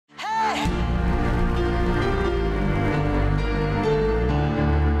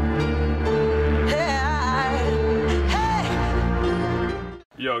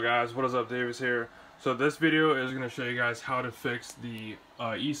guys, what is up? Davis here. So this video is going to show you guys how to fix the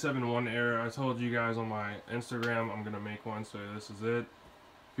E-71 error. I told you guys on my Instagram I'm going to make one, so this is it.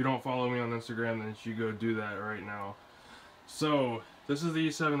 If you don't follow me on Instagram, then you should go do that right now. So this is the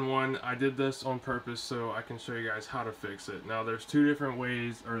E-71. I did this on purpose so I can show you guys how to fix it. Now there's two different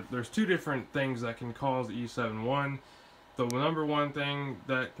ways, or there's two different things that can cause the E-71. The number one thing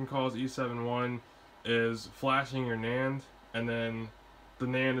that can cause E-71 is flashing your NAND, and then the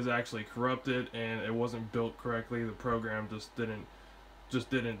NAND is actually corrupted and it wasn't built correctly. The program just didn't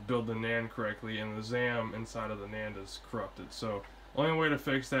build the NAND correctly, and the ZAM inside of the NAND is corrupted. So only way to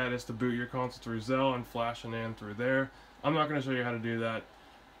fix that is to boot your console through Zell and flash a NAND through there. I'm not going to show you how to do that,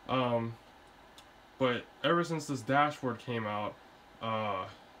 but ever since this dashboard came out,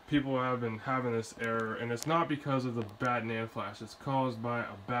 people have been having this error, and it's not because of the bad NAND flash. It's caused by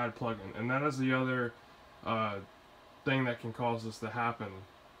a bad plugin, and that is the other thing that can cause this to happen.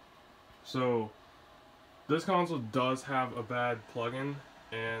 So this console does have a bad plugin,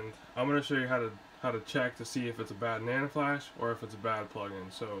 and I'm going to show you how to check to see if it's a bad NAND flash or if it's a bad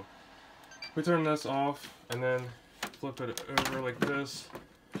plugin. So we turn this off and then flip it over like this.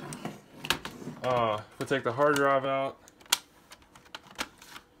 We take the hard drive out,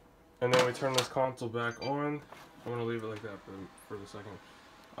 and then we turn this console back on. I'm going to leave it like that for the second.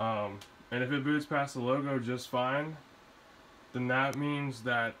 And if it boots past the logo just fine, then that means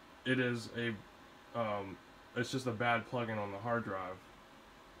that it is it's just a bad plugin on the hard drive.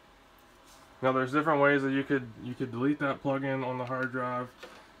 Now there's different ways that you could delete that plugin on the hard drive.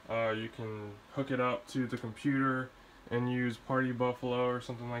 You can hook it up to the computer and use Party Buffalo or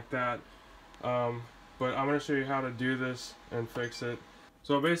something like that. But I'm going to show you how to do this and fix it.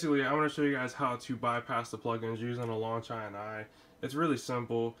 So basically, I'm going to show you guys how to bypass the plugins using a launch INI. It's really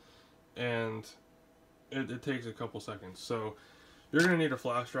simple, and it takes a couple seconds. So you're going to need a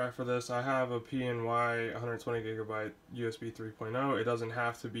flash drive for this. I have a PNY 120GB USB 3.0. It doesn't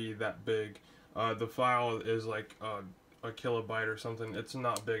have to be that big. The file is like a kilobyte or something. It's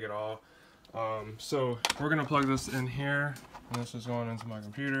not big at all. So we're going to plug this in here, and this is going into my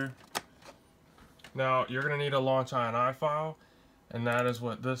computer. Now you're going to need a launch INI file, and that is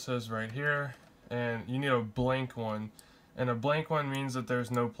what this is right here. And you need a blank one. And a blank one means that there's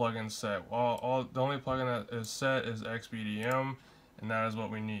no plugin set. The only plugin that is set is XBDM, and that is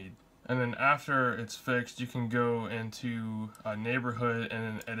what we need. And then after it's fixed, you can go into Neighborhood and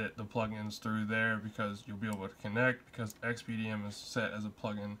then edit the plugins through there, because you'll be able to connect, because XBDM is set as a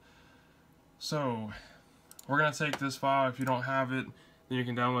plugin. So we're going to take this file. If you don't have it, then you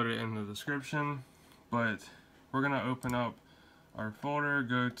can download it in the description. But we're going to open up our folder,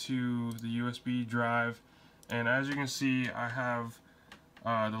 go to the USB drive, and as you can see, I have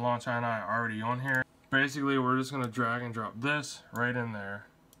the launch INI already on here. Basically, we're just going to drag and drop this right in there,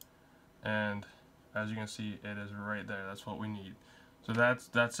 and as you can see, it is right there. That's what we need. So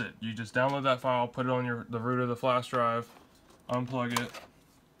that's it. You just download that file, put it on the root of the flash drive, unplug it,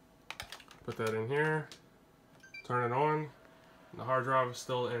 put that in here, turn it on. The hard drive is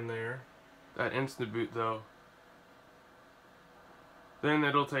still in there. That instant boot though, then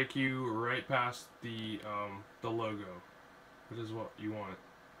it'll take you right past the logo, which is what you want.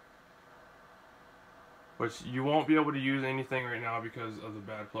 Which you won't be able to use anything right now because of the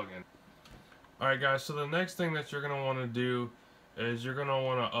bad plugin. Alright guys, so the next thing that you're going to want to do is you're going to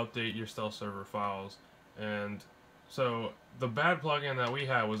want to update your stealth server files. And so the bad plugin that we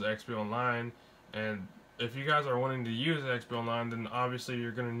had was XP Online, and if you guys are wanting to use XP Online, then obviously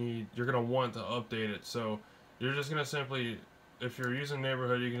you're going to want to update it. So you're just going to simply, if you're using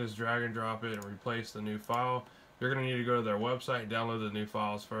Neighborhood, you can just drag and drop it and replace the new file. You're going to need to go to their website, download the new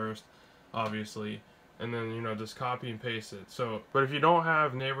files first, obviously, and then, you know, just copy and paste it. So, but if you don't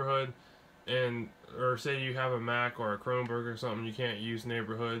have Neighborhood, or say you have a Mac or a Chromebook or something, you can't use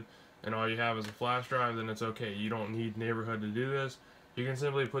Neighborhood, and all you have is a flash drive, then it's okay. You don't need Neighborhood to do this. You can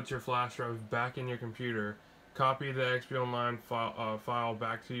simply put your flash drive back in your computer, copy the XP Online file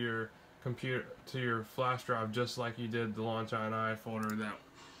back to your computer, to your flash drive, just like you did the launch INI folder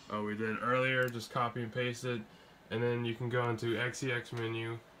that we did earlier. Just copy and paste it, and then you can go into XEX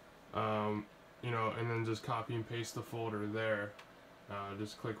menu, you know, and then just copy and paste the folder there.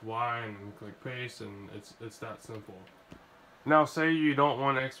 Just click Y and then click paste, and it's that simple. Now say you don't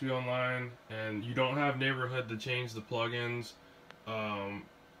want XP Online and you don't have Neighborhood to change the plugins,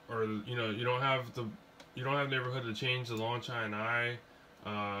 or you know, you don't have Neighborhood to change the launch INI,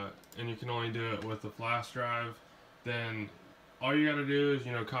 and you can only do it with the flash drive, then all you gotta do is,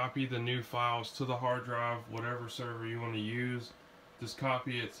 you know, copy the new files to the hard drive, whatever server you want to use. Just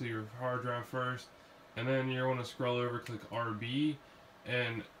copy it to your hard drive first, and then you want to scroll over, click RB,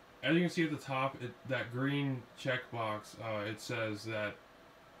 and as you can see at the top, that green checkbox, it says that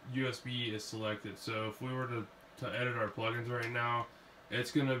USB is selected. So if we were to edit our plugins right now,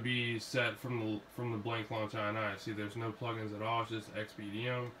 it's gonna be set from the blank launch INI. See, there's no plugins at all. It's just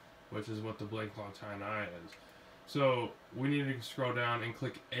XBDM, which is what the blank launch INI is. So we need to scroll down and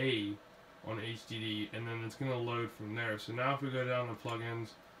click A on HDD, and then it's gonna load from there. So now if we go down to plugins,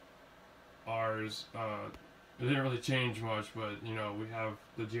 ours it didn't really change much, but you know, we have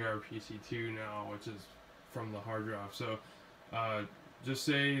the gRPC2 now, which is from the hard drive. So just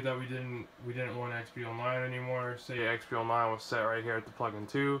say that we didn't want XP Online anymore. Say XP Online was set right here at the plugin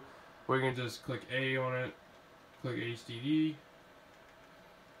 2. We can just click A on it, click HDD,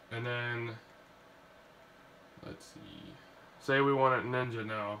 and then let's see. Say we want it Ninja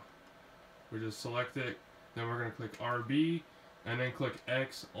now. We just select it, then we're gonna click RB, and then click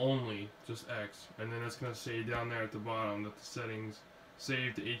X only, just X, and then it's going to say down there at the bottom that the settings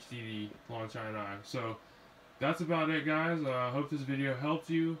saved to HDD launch INI. So that's about it, guys. I hope this video helped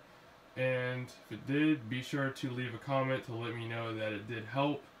you, and if it did, be sure to leave a comment to let me know that it did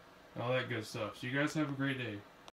help and all that good stuff. So you guys have a great day.